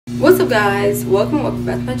What's up, guys? Welcome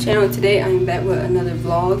back to my channel. Today I'm back with another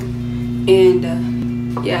vlog,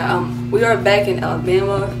 and we are back in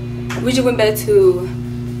Alabama. We just went back to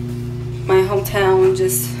my hometown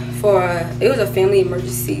just for it was a family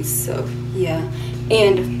emergency, so yeah.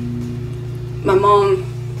 And my mom,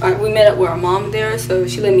 we met up with our mom there, so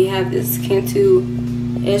she let me have this Cantu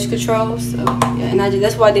edge control. So yeah, and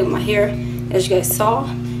that's what I did with my hair, as you guys saw.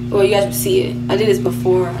 Well, you guys will see it. I did this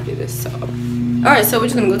before I did this, so. Alright, so we're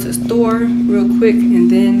just gonna go to the store real quick, and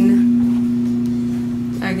then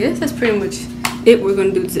I guess that's pretty much it we're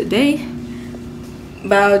gonna do today.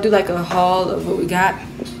 But I'll do like a haul of what we got,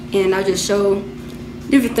 and I'll just show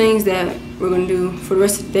different things that we're gonna do for the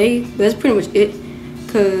rest of the day. But that's pretty much it,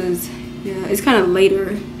 cause yeah, it's kind of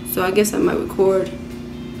later, so I guess I might record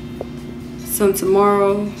some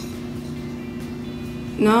tomorrow.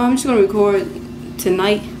 No, I'm just gonna record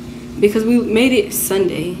tonight, because we made it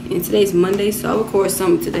Sunday and today's Monday, so I'll record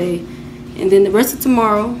some today, and then the rest of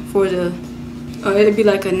tomorrow for the it'll be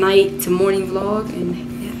like a night to morning vlog. And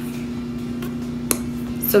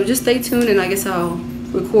yeah, so just stay tuned, and I guess I'll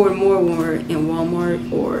record more when we're in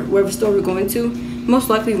Walmart or wherever store we're going to. Most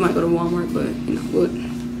likely we might go to Walmart, but you know,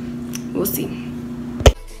 we'll see.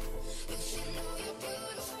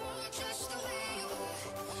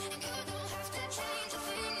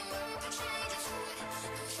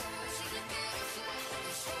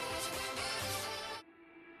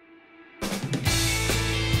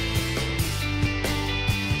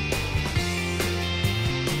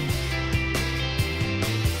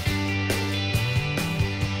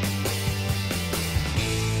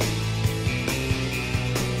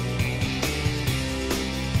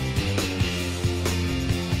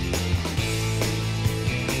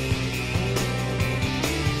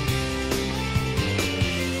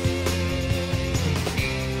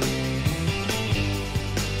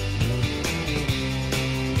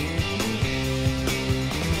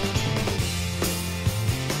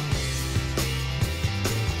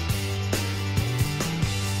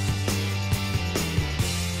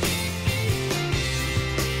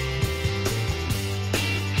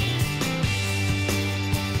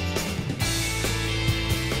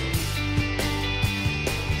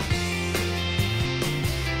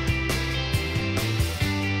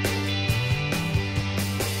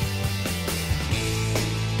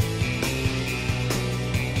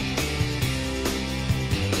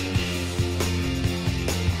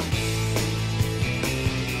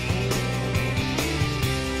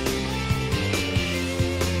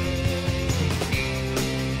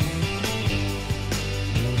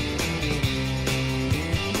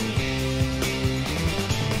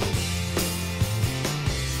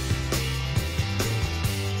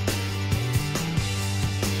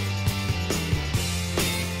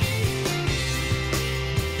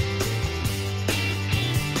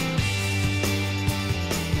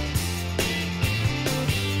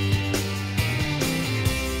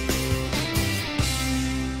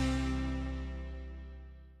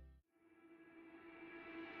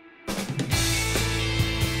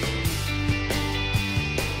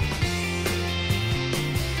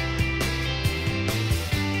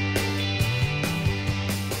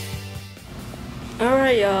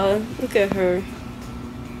 Alright, y'all, look at her.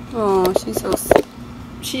 Oh, she's so sick.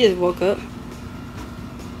 She just woke up.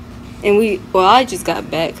 And I just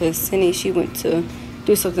got back because Cindy, she went to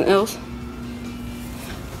do something else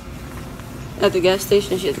at the gas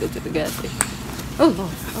station. She had to go to the gas station. Oh,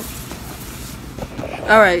 Lord.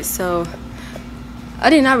 Oh. Alright, so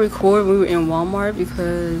I did not record when we were in Walmart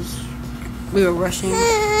because we were rushing.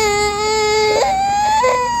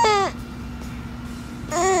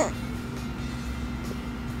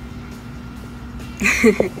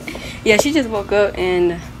 Yeah, she just woke up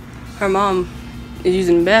and her mom is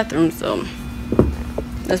using the bathroom, so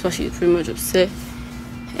that's why she's pretty much upset.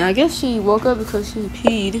 And I guess she woke up because she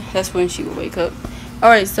peed. That's when she would wake up.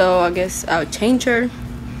 Alright, so I guess I'll change her,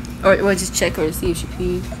 or just check her to see if she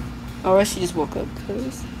peed, or she just woke up.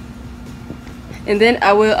 And then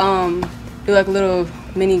I will do like a little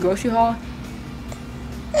mini grocery haul.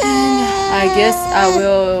 And I guess I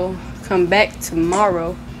will come back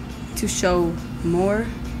tomorrow to show more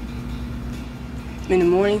in the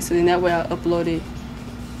morning, so then that way I'll upload it.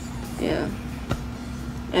 Yeah,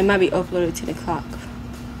 it might be uploaded at 10 o'clock.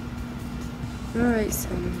 Alright, so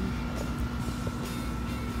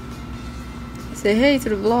say hey to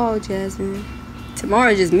the vlog, Jasmine.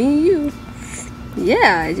 Tomorrow just me and you.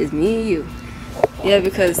 Yeah, it's just me and you. Yeah,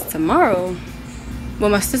 because tomorrow, well,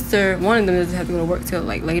 my sister, one of them doesn't have to go to work till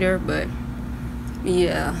like later, but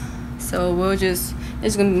yeah, so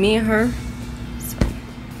it's gonna be me and her. So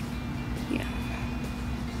yeah.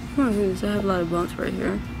 Oh my goodness, I have a lot of bumps right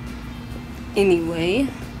here. Anyway,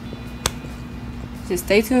 just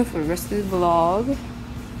stay tuned for the rest of the vlog,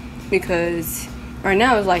 because right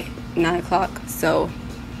now it's like 9 o'clock, so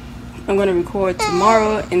I'm gonna record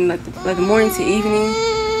tomorrow in like the morning to evening.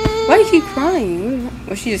 Why do you keep crying?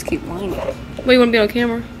 Well, she just keep whining. Wait, you wanna be on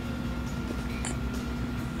camera?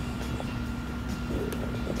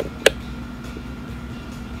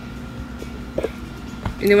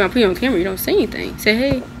 And then when I put you on camera, you don't say anything. Say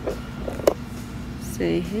hey.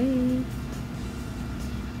 Say hey.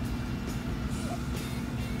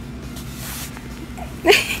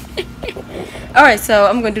 Alright, so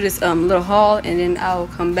I'm gonna do this little haul, and then I'll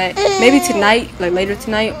come back maybe tonight, like later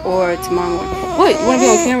tonight or tomorrow morning. What? You wanna be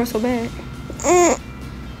on camera so bad?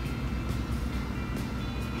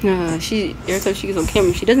 Nah, she every time she gets on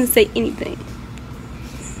camera, she doesn't say anything.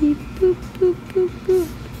 Boop, boop, boop, boop.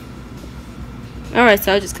 Alright,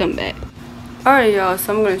 so I'll just come back. Alright, y'all,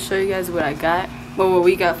 so I'm gonna show you guys what I got. Well, what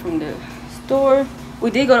we got from the store.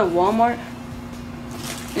 We did go to Walmart.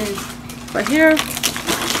 And right here,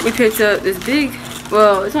 we picked up this big,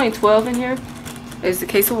 well, it's only 12 in here. It's a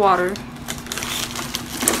case of water.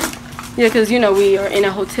 Yeah, because, you know, we are in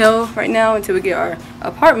a hotel right now until we get our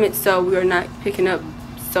apartment, so we are not picking up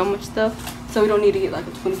so much stuff. So we don't need to get like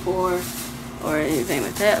a 24 or anything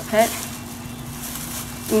like that, a pack.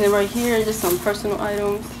 And then right here, just some personal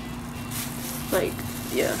items. Like,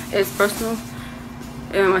 yeah, it's personal.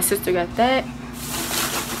 And my sister got that.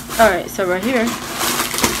 Alright, so right here,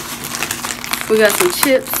 we got some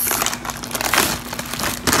chips.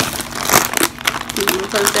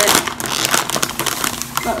 Like that.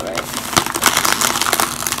 Alright.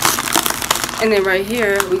 And then right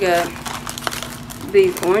here, we got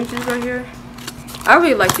these oranges right here. I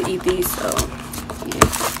really like to eat these, so yeah,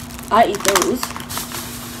 I eat those.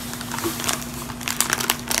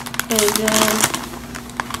 And then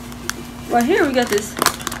right here we got this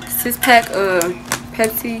 6-pack of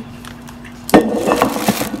Pepsi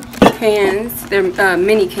cans. They're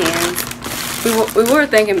mini cans. We were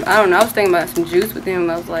thinking, I don't know, I was thinking about some juice with them.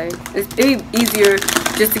 I was like, it'd be easier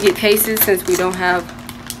just to get cases since we don't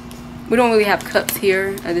really have cups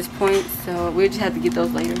here at this point. So we just have to get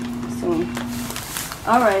those later soon.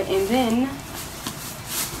 Alright, and then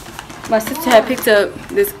my sister had picked up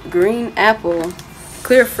this green apple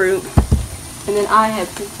clear fruit, and then I had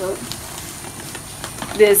picked up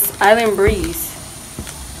this Island Breeze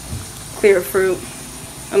clear fruit.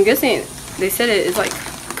 I'm guessing they said it's like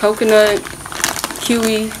coconut,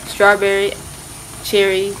 kiwi, strawberry,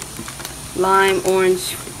 cherry, lime,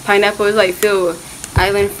 orange, pineapple. It's like filled with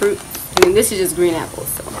island fruit, and then this is just green apples.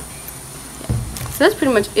 So yeah. So that's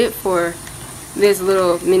pretty much it for this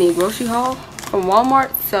little mini grocery haul from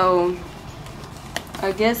Walmart. So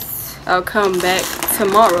I guess I'll come back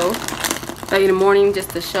tomorrow, like in the morning,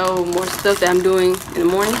 just to show more stuff that I'm doing in the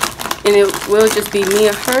morning. And it will just be me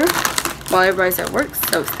and her while everybody's at work.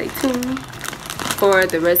 So stay tuned for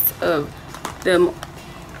the rest of the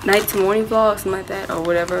night to morning vlog, something like that, or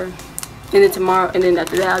whatever. And then tomorrow, and then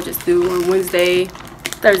after that, I'll just do on Wednesday,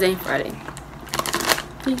 Thursday, and Friday.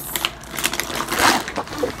 Peace.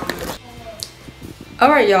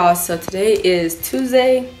 Alright, y'all, so today is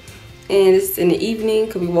Tuesday. And it's in the evening,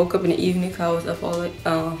 because we woke up in the evening because I was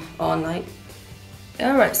up all night.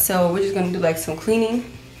 Alright, so we're just going to do like some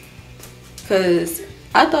cleaning, because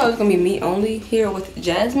I thought it was going to be me only here with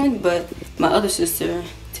Jasmine, but my other sister,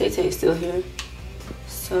 Tay Tay, is still here.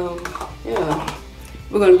 So, yeah.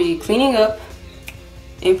 We're going to be cleaning up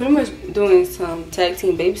and pretty much doing some tag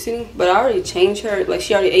team babysitting. But I already changed her, like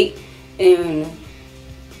she already ate, and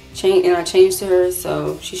I changed to her,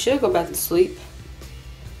 so she should go back to sleep.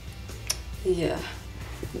 Yeah,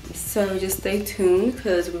 so just stay tuned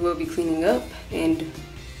because we will be cleaning up, and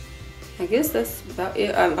I guess that's about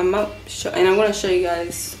it. I'm going to show you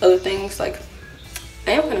guys other things. Like,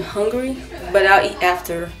 I am kind of hungry, but I'll eat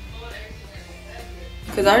after,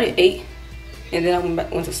 because I already ate and then I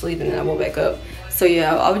went to sleep and then I woke back up. So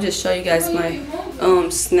yeah, I will just show you guys my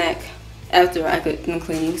snack after I get done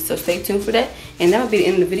cleaning. So stay tuned for that, and that will be the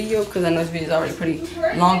end of the video because I know this video is already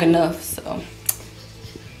pretty long enough. So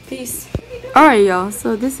peace. Alright, y'all,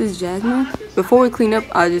 so this is Jasmine. Before we clean up,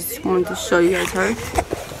 I just wanted to show you guys her.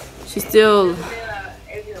 She's still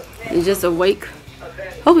just awake.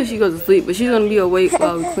 Hopefully she goes to sleep, but she's gonna be awake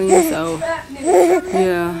while we clean, so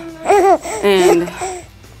yeah. And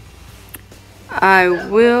I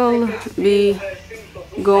will be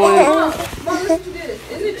going.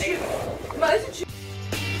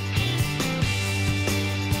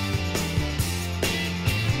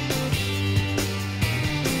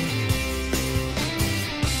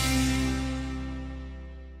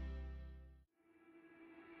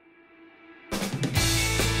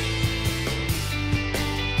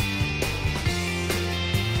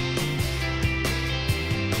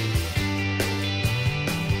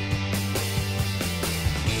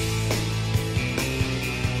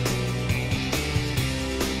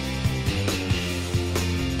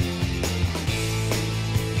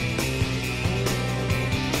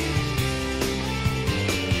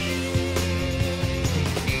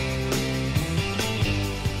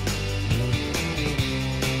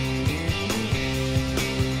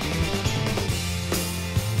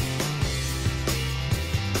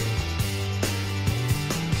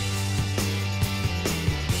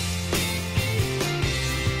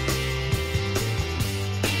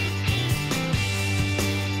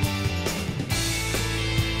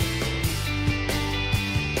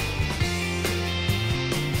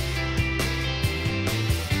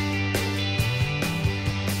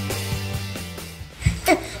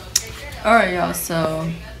 Alright, y'all, so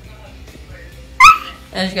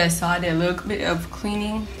as you guys saw, I did a little bit of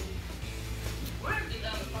cleaning.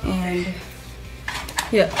 And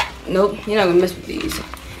yeah, nope, you're not gonna mess with these.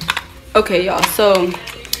 Okay, y'all, so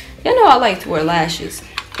y'all know I like to wear lashes.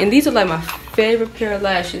 And these are like my favorite pair of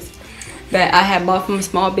lashes that I had bought from a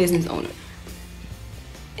small business owner.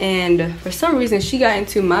 And for some reason, she got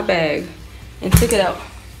into my bag and took it out.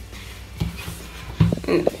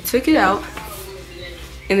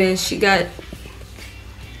 And then she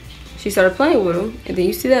started playing with them. And then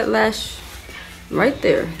you see that lash right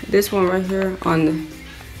there. This one right here on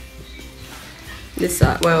this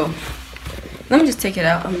side. Well, let me just take it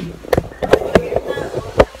out.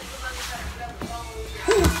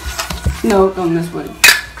 No, don't mess with it.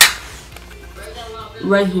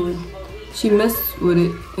 Right here. She messed with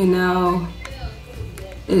it, and now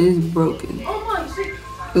it is broken.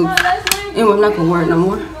 Oops. Anyway, I'm not gonna wear it no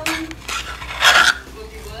more.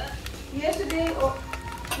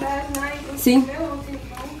 See?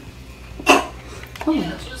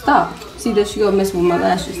 Oh, stop. See, there she go messing with my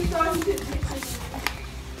lashes.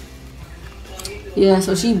 Yeah,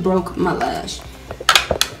 so she broke my lash.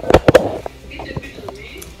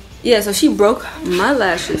 Yeah, so she broke my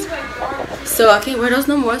lashes. So I can't wear those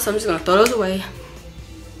no more, so I'm just gonna throw those away.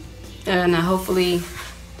 And hopefully,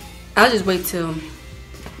 I'll just wait till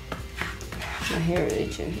my hair is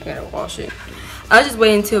itching. I gotta wash it. I'll just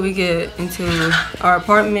wait until we get into our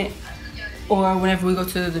apartment or whenever we go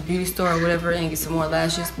to the beauty store or whatever and get some more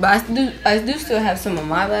lashes. But I do still have some of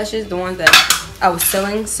my lashes, the ones that I was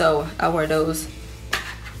selling, so I wear those.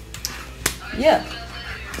 Yeah.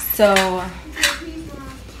 So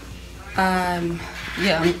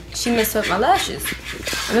yeah, she messed up my lashes.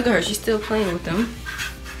 And look at her, she's still playing with them.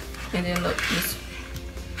 And then look, this,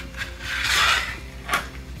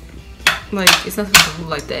 like, it's not supposed to look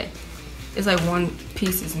like that. It's like one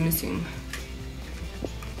piece is missing.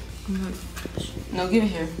 Oh my gosh. No, give it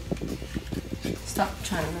here. Stop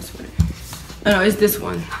trying to mess with it. Oh no, it's this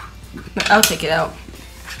one. I'll take it out.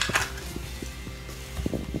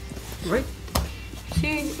 Right?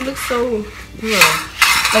 See, it looks so good.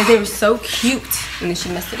 Like, they were so cute, and then she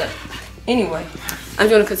messed it up. Anyway, I'm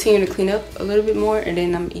going to continue to clean up a little bit more, and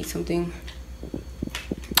then I'm going to eat something.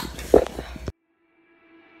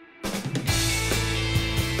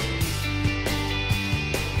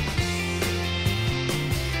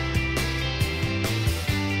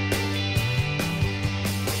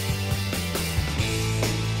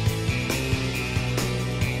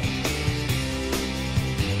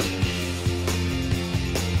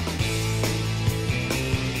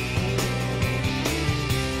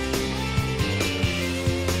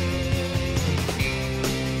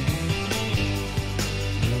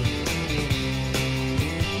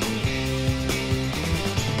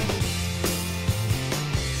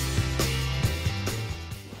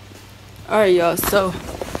 Alright, y'all, so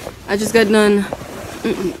I just got done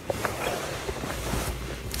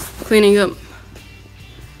cleaning up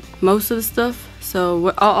most of the stuff.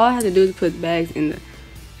 So all I had to do is put bags in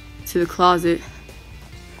the closet.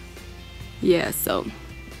 Yeah, so,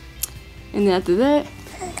 and then after that,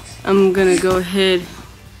 I'm gonna go ahead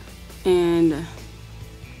and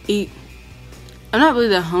eat. I'm not really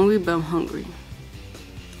that hungry, but I'm hungry.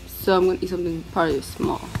 So I'm gonna eat something probably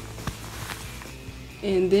small.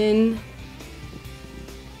 And then,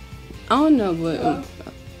 I don't know, but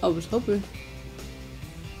I was hoping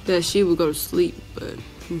that she would go to sleep, but,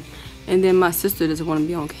 and then my sister doesn't want to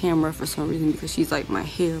be on camera for some reason because she's like, my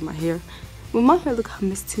hair. Well, my hair look a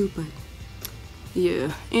mess too, but,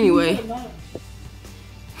 yeah, anyway.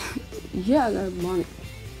 Yeah, I got a bonnet.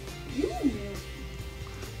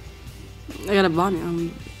 I got a bonnet, I don't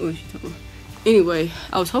know what she's talking about. Anyway,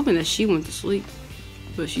 I was hoping that she went to sleep,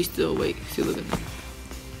 but she's still awake. See, look at that.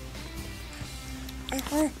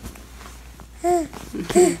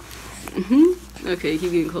 Okay,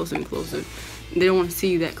 keep getting closer and closer. They don't want to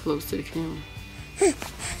see you that close to the camera.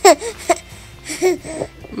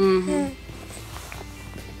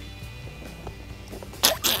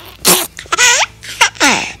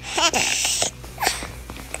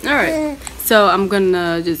 Alright, so I'm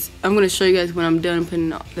gonna show you guys when I'm done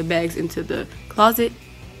putting the bags into the closet,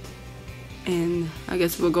 and I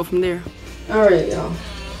guess we'll go from there. Alright, y'all.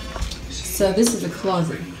 So this is the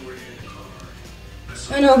closet.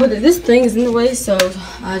 I know, but this thing is in the way, so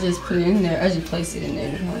I just put it in there. I just placed it in there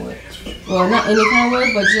any kind of way. Well, not any kind of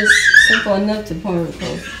way, but just simple enough to point where it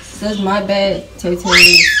goes. So that's my bag, Tay.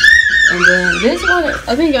 And then this one,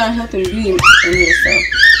 I think y'all helped me be in here, so.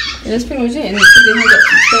 And that's pretty much it. And then they hang up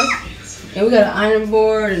some stuff. And we got an iron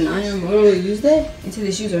board and iron. We don't really use that until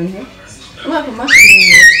the shoes are in here. I'm gonna put my shoes in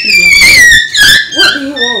here. What do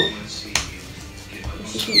you want?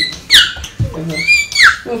 I'm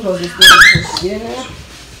gonna close this door before she get in there.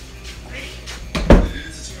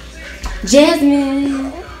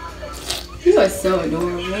 Jasmine, you are so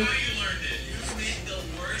adorable.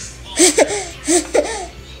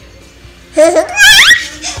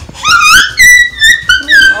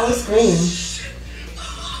 Always screaming.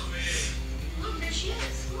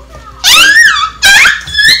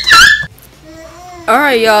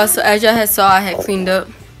 Alright, y'all, so as y'all had saw, I had cleaned up.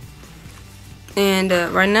 And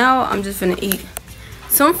right now, I'm just gonna eat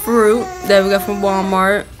some fruit that we got from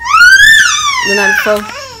Walmart the night before.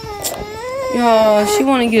 Y'all, she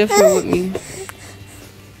wanna get up here with me.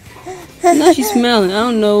 Now she's smelling. I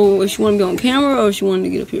don't know if she wanna be on camera or if she wanted to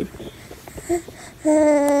get up here.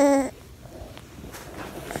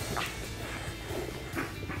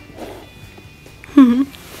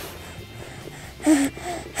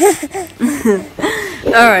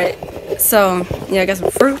 Alright, so yeah, I got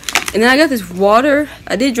some fruit. And then I got this water.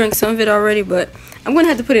 I did drink some of it already, but I'm gonna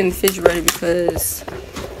have to put it in the refrigerator because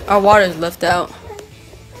our water is left out.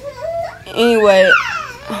 Anyway,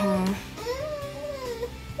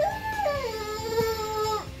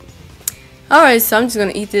 alright, so I'm just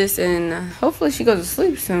gonna eat this and hopefully she goes to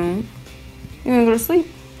sleep soon. You wanna go to sleep?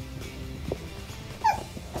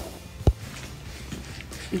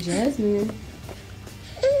 Jasmine,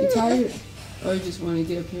 you tired? Or you just want to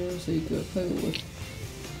get up here so you could play with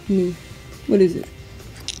me? What is it?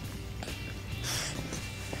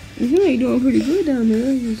 You feel like you're doing pretty good down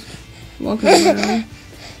there. Just walking around.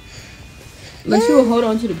 Like she will hold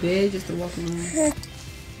on to the bed just to walk around.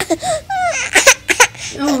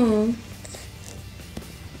 Oh.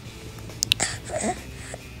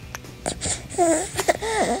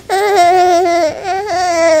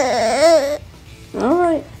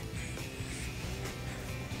 Alright.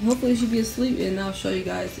 Hopefully she'll be asleep and I'll show you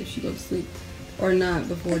guys if she goes to sleep or not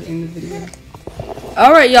before the end of the video.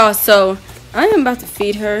 Alright, y'all, so I am about to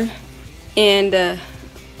feed her, and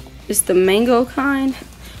it's the mango kind.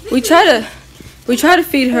 We try to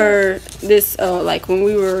feed her this like when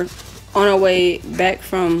we were on our way back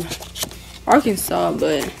from Arkansas,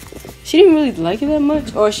 but she didn't really like it that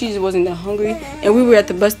much, or she just wasn't that hungry. And we were at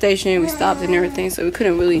the bus station, we stopped and everything, so we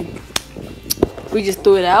couldn't really, we just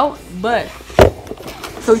threw it out. But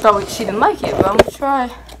so we thought she didn't like it, but I'm gonna try.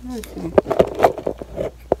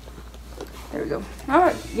 There we go.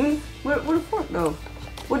 Alright, where the fork go?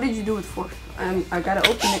 What did you do with the fork? I gotta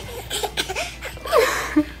open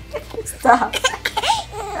it. Stop.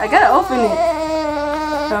 I gotta open it.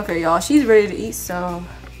 Okay, y'all, she's ready to eat, so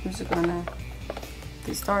I'm just gonna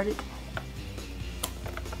get started.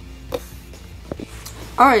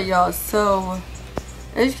 Alright, y'all, so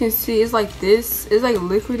as you can see, it's like this. It's like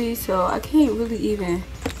liquidy, so I can't really even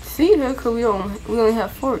feed her because we only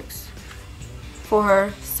have forks for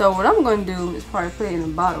her. So what I'm gonna do is probably put it in a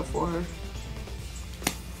bottle for her.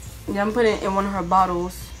 Yeah, I'm putting it in one of her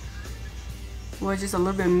bottles with just a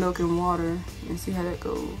little bit of milk and water and see how that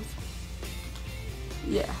goes.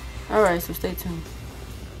 Yeah. Alright, so stay tuned.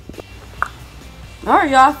 Alright,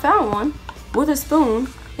 y'all, I found one with a spoon.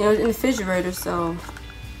 It was in the refrigerator, so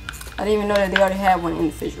I didn't even know that they already had one in the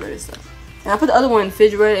refrigerator. So, and I put the other one in the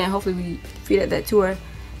refrigerator, and hopefully we feed that to her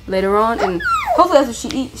later on. And hopefully after she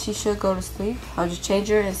eats, she should go to sleep. I'll just change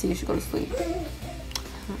her and see if she goes to sleep.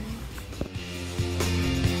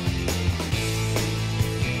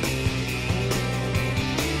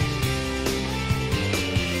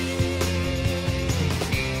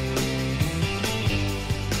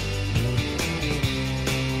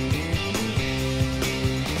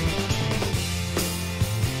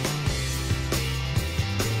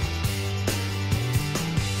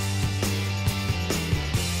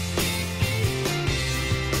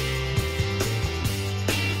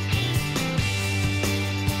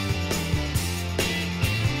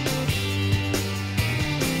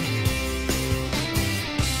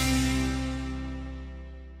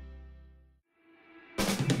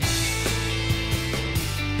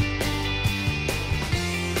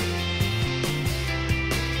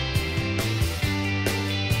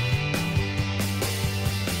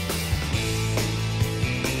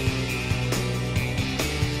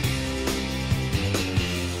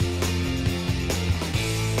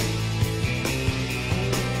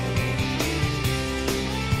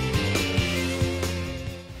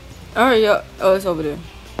 Alright, y'all. Oh, it's over there.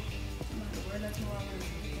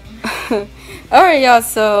 Alright, y'all.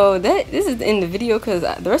 So this is the end of the video because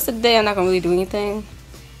the rest of the day I'm not gonna really do anything.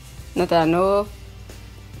 Not that I know of.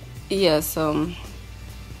 Yeah. So, and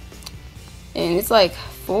it's like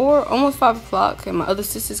 4, almost 5 o'clock, and my other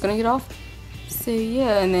sister's gonna get off. So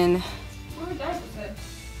yeah, and then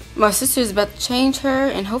My sister is about to change her,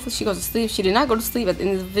 and hopefully she goes to sleep. She did not go to sleep at the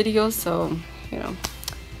end of the video, so you know.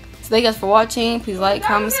 So thank you guys for watching. Please like,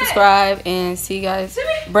 comment, subscribe, and see you guys.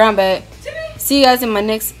 Brown bag. See you guys in my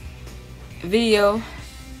next video.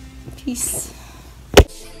 Peace.